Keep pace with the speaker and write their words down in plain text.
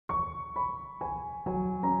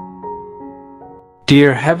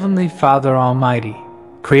Dear Heavenly Father Almighty,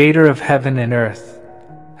 Creator of heaven and earth,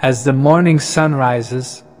 as the morning sun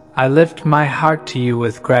rises, I lift my heart to you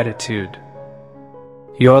with gratitude.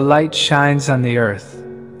 Your light shines on the earth,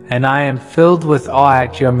 and I am filled with awe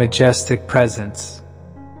at your majestic presence.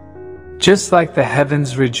 Just like the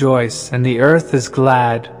heavens rejoice and the earth is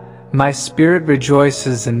glad, my spirit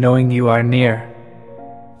rejoices in knowing you are near.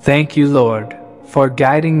 Thank you, Lord, for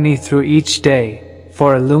guiding me through each day,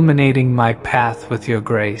 for illuminating my path with your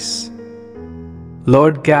grace.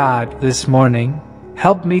 Lord God, this morning,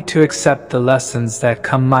 help me to accept the lessons that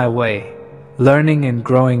come my way, learning and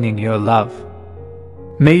growing in your love.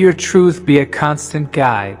 May your truth be a constant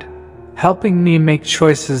guide, helping me make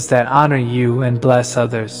choices that honor you and bless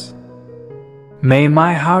others. May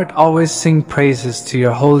my heart always sing praises to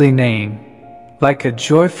your holy name, like a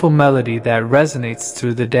joyful melody that resonates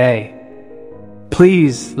through the day.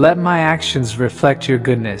 Please let my actions reflect your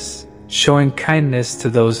goodness, showing kindness to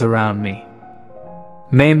those around me.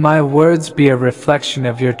 May my words be a reflection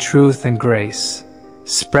of your truth and grace,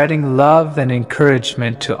 spreading love and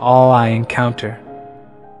encouragement to all I encounter.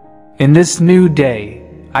 In this new day,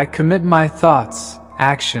 I commit my thoughts,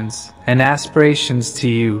 actions, and aspirations to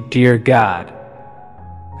you, dear God.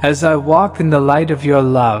 As I walk in the light of your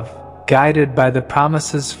love, guided by the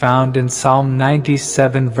promises found in Psalm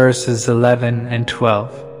 97 verses 11 and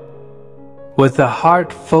 12. With a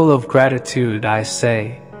heart full of gratitude I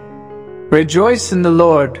say, rejoice in the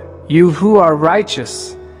Lord, you who are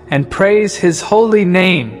righteous, and praise his holy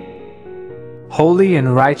name. Holy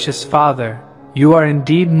and righteous Father, you are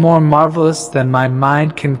indeed more marvelous than my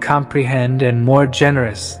mind can comprehend and more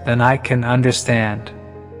generous than I can understand.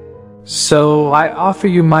 So I offer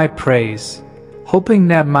you my praise, hoping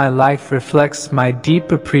that my life reflects my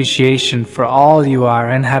deep appreciation for all you are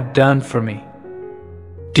and have done for me.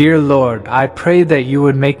 Dear Lord, I pray that you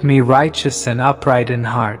would make me righteous and upright in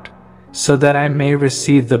heart, so that I may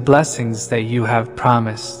receive the blessings that you have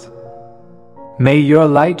promised. May your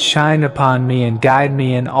light shine upon me and guide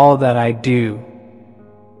me in all that I do.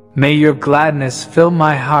 May your gladness fill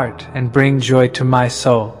my heart and bring joy to my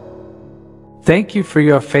soul. Thank you for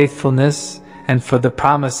your faithfulness and for the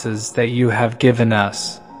promises that you have given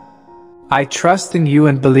us. I trust in you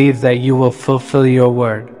and believe that you will fulfill your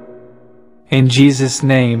word. In Jesus'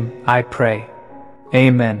 name I pray.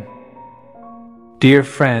 Amen. Dear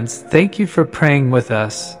friends, thank you for praying with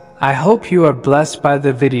us. I hope you are blessed by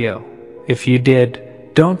the video. If you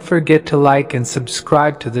did, don't forget to like and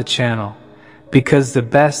subscribe to the channel, because the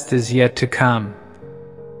best is yet to come.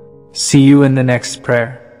 See you in the next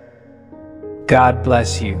prayer. God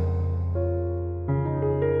bless you.